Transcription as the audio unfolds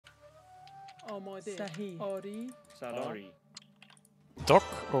آماده. صحیح. آری. سلام. آری.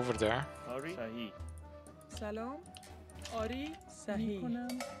 Dock over there. آری. صحیح. سلام. آری. صحیح.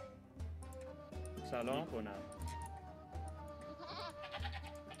 کنم. سلام کنم.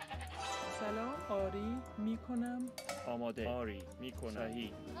 سلام. آری. می کنم. آماده. آری. می کنم.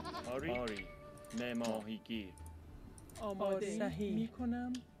 صحیح. آری. آری. ماهیگیر. آماده. صحیح. می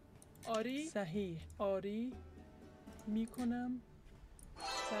کنم. آری. صحیح. آری. می کنم.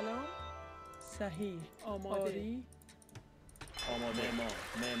 سلام. صحیح. آماده. آماده.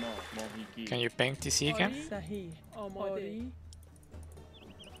 ماهیگیر. Can you ping TC again? صحیح. آماده.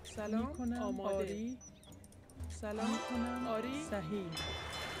 سلام کنم. آماده. سلام کنم. آری. صحیح.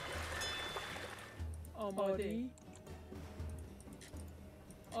 آماده.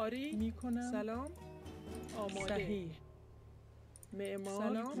 آری. می کنم. سلام. آماده. صحیح. معمار.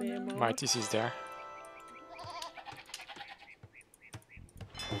 سلام. معمار. My TC is there.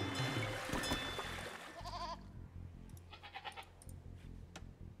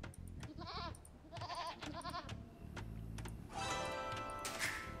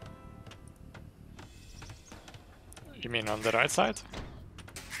 You mean on the right side?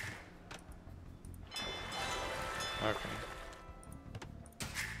 Okay.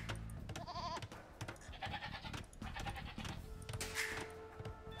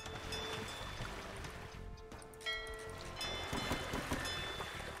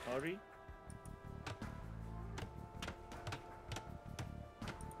 آری.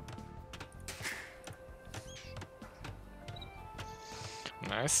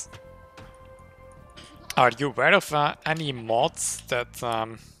 Nice. Are you aware of any mods that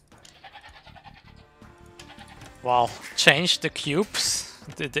well, change the cubes,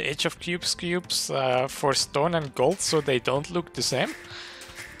 the edge of cubes for stone and gold so they don't look the same?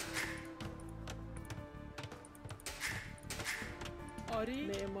 آری.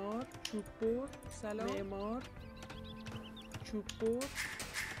 معمار. چوب بر. سلام. معمار. چوب بر.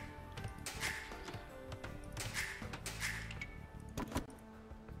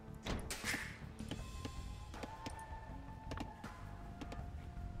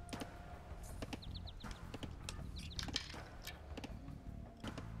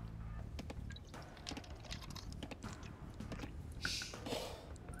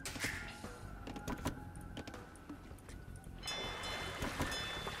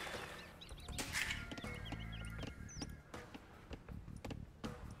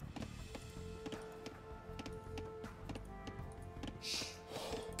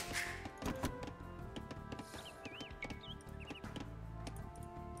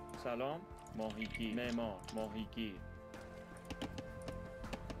 سلام. ماهیگیر. معمار. ماهیگیر.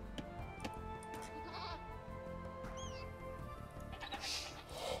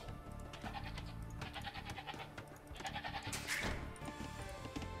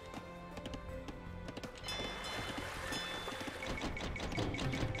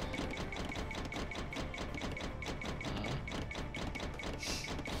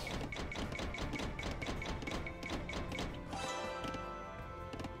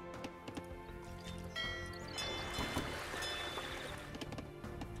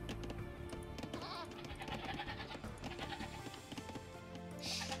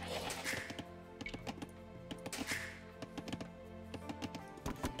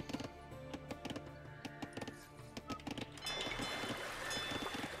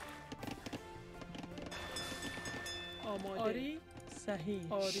 آماده. آری. صحیح.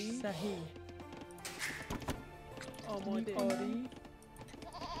 آری. صحیح. آماده. آری.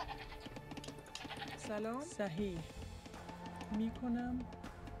 سلام. صحیح. می کنم.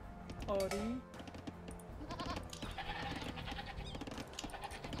 آری.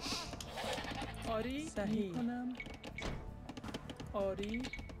 آری. صحیح. می کنم. آری.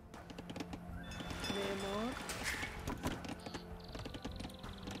 معمار.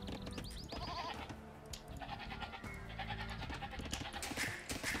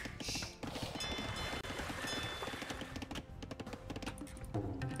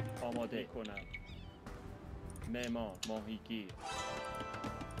 آماده کنم. معمار. ماهیگیر.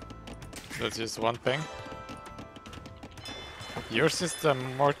 That's just one ping. Yours is the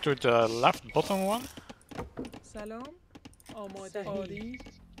more to the left bottom one? سلام. آماده. آری.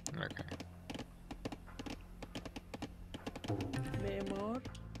 Okay. معمار.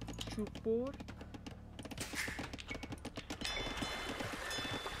 چوب بر.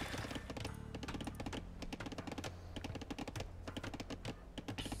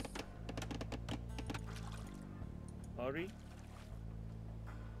 آری.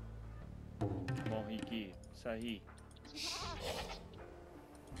 ماهیگیر. صحیح.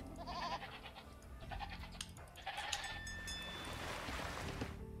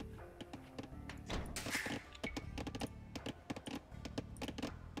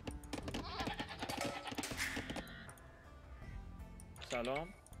 سلام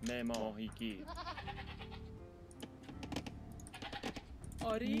ماهیگیر.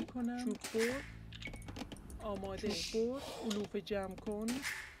 آری میکنم. چوب بر. آماده. چوب بر. علوف جمع کن.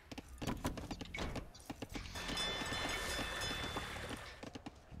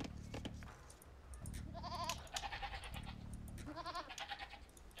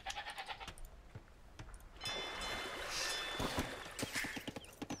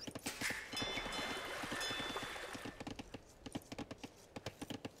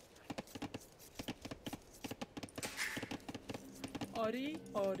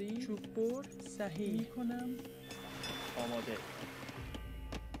 آری چوب بر صحیح میکنم. آماده.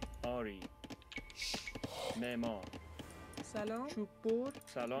 آری معمار. سلام چوب بر.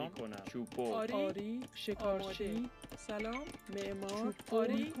 سلام میکنم. چوب بر. آری شکارچی. سلام معمار.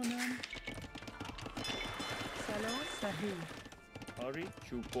 آری میکنم. سلام صحیح. آری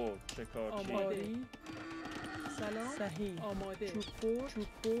چوب بر. شکارچی. آماده. سلام صحیح. آماده. چوب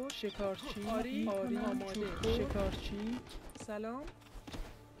بر شکارچی. آری آماده. شکارچی. سلام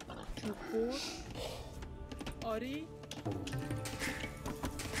چوب بر. آری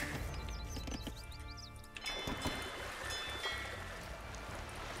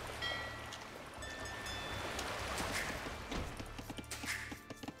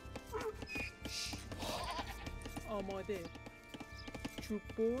آماده. چوب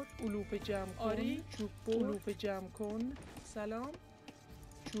بر علوف جمع کن. آری چوب بر علوف جمع کن. سلام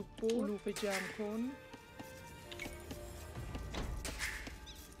چوب بر علوف جمع کن.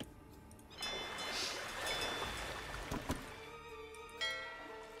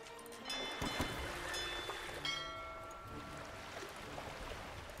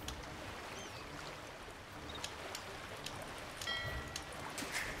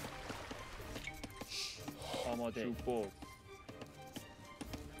 آماده. چوب بر.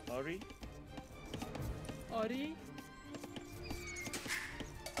 آری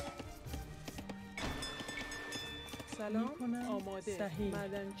سلام کنم. آماده. صحیح.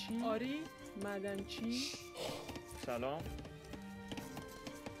 معدنچی. آری معدنچی. سلام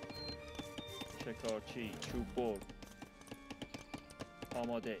شکارچی. چوب بر.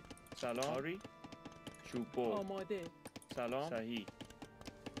 آماده. سلام آری چوب بر. آماده. سلام صحیح.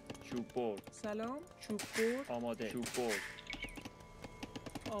 چوب بر. سلام چوب بر. آماده. چوب بر.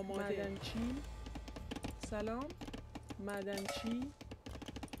 آماده. معدنچی. سلام معدنچی.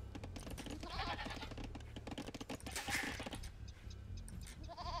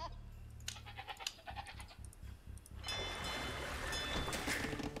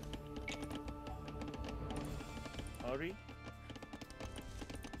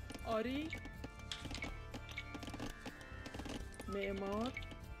 آری معمار.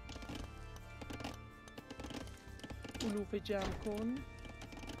 علوف جمع کن.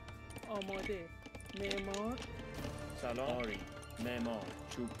 آماده. معمار. سلام آری معمار.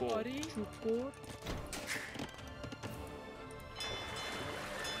 چوب بر. آری چوب بر.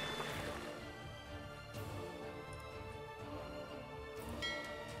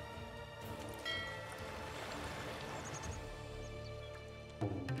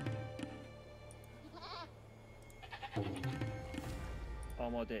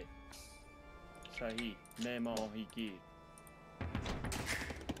 آماده. صحیح. معمار. ماهیگیر.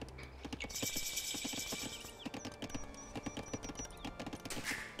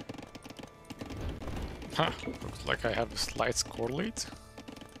 Huh, looks like I have a slight score lead.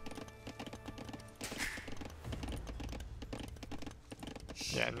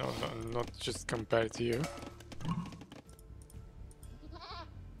 Yeah, no, not just compared to you.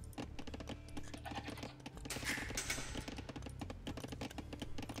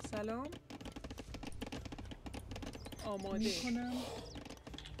 سلام آماده میکنم.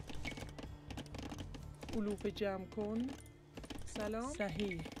 علوف جمع کن. سلام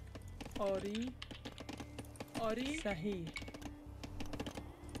صحیح. آری آری صحیح.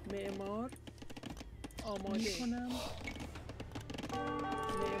 معمار. آماده میکنم.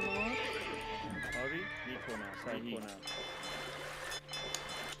 معمار. آری میکنم. صحیح.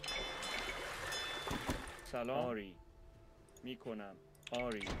 سلام آری میکنم.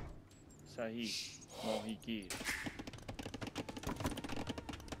 آری صحیح. ماهیگیر.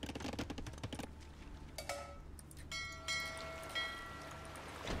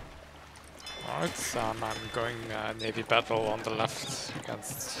 Alright, I'm going Navy battle on the left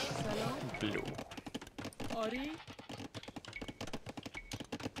against blue. آری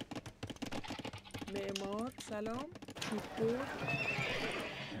معمار. سلام چوب بر.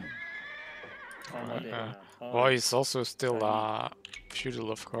 Well, he's also still feudal,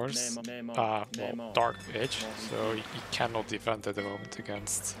 of course. Well, dark age, so he cannot defend at the moment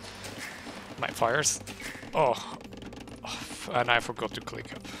against my fires. Oh, off, and I forgot to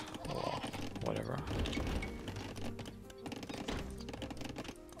click up. Oh, whatever.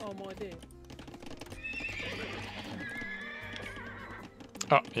 آماده.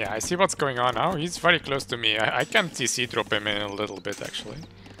 Oh, yeah, I see what's going on now. He's very close to me. I can TC drop him in a little bit, actually.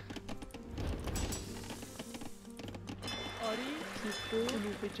 آری چوب برد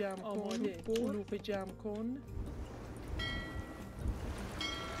علوف جمع کن. آماده. علوف جمع کن.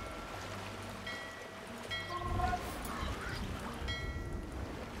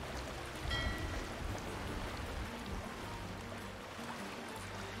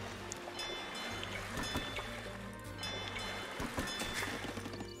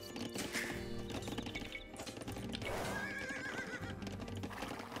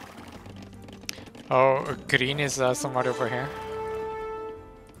 Oh, green is somewhere over here.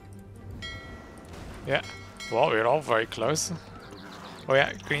 Yeah. Well, we're all very close. Oh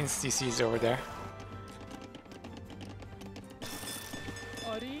yeah, green's TC is over there.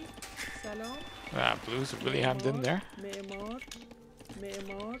 آری سلام. Yeah, blue's really hemmed in there. معمار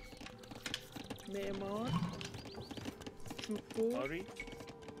معمار معمار چوب برد. آری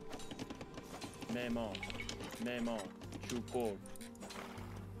معمار معمار چوب برد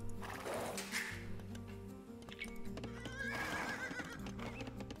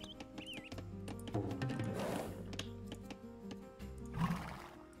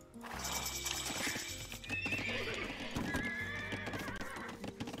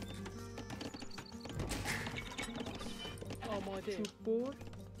آماده. چوب برد.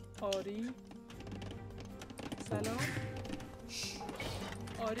 آری سلام.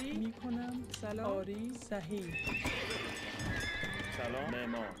 آری میکنم. سلام. آری صحیح. سلام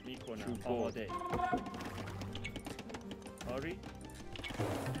معمار میکنم آماده آری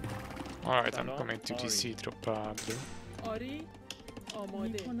Alright, I'm coming to TC drop blue. آری آماده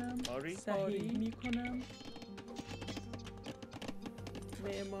میکنم. آری صحیح میکنم.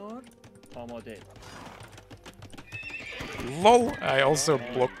 معمار آماده LOL! I also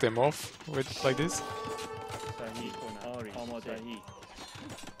blocked them off with like this. صحیح کنم آری آماده صحیح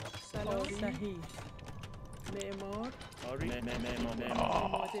سلام. صحیح. معمار آری معمار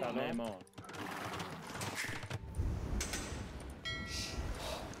آماده. سلام معمار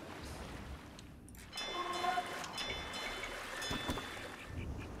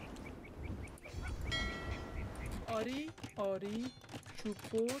آری آری چوب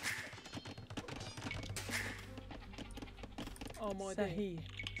برد. آماده. صحیح.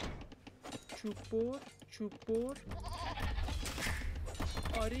 چوب برد. چوب برد.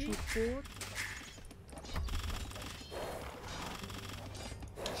 آری چوب برد.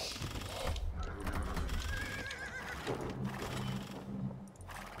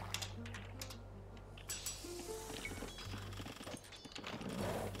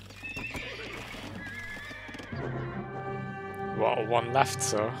 Well, one left,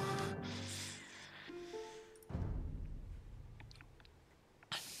 so.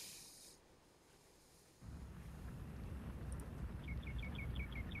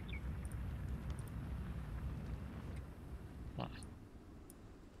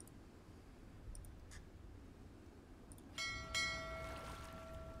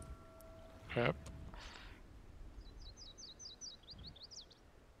 Yep.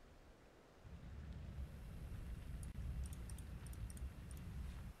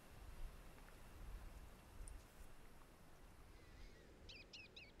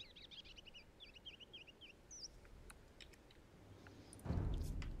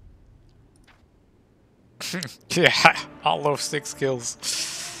 Yeah, all of 6 kills.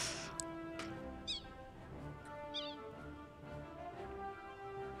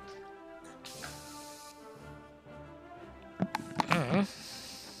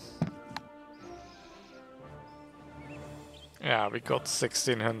 Yeah, we got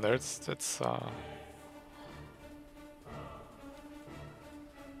 1600. That's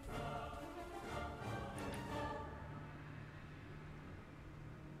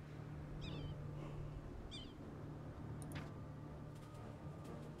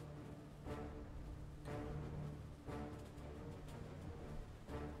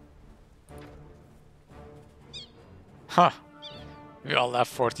huh. We all have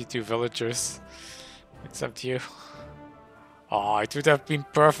 42 villagers. Except you. Oh, it would have been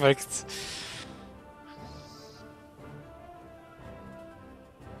perfect.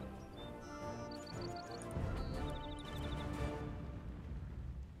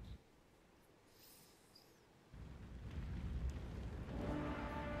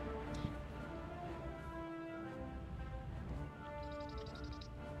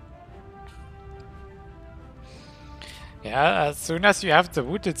 Yeah, as soon as you have the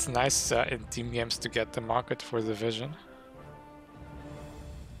wood, it's nice in team games to get the market for the vision.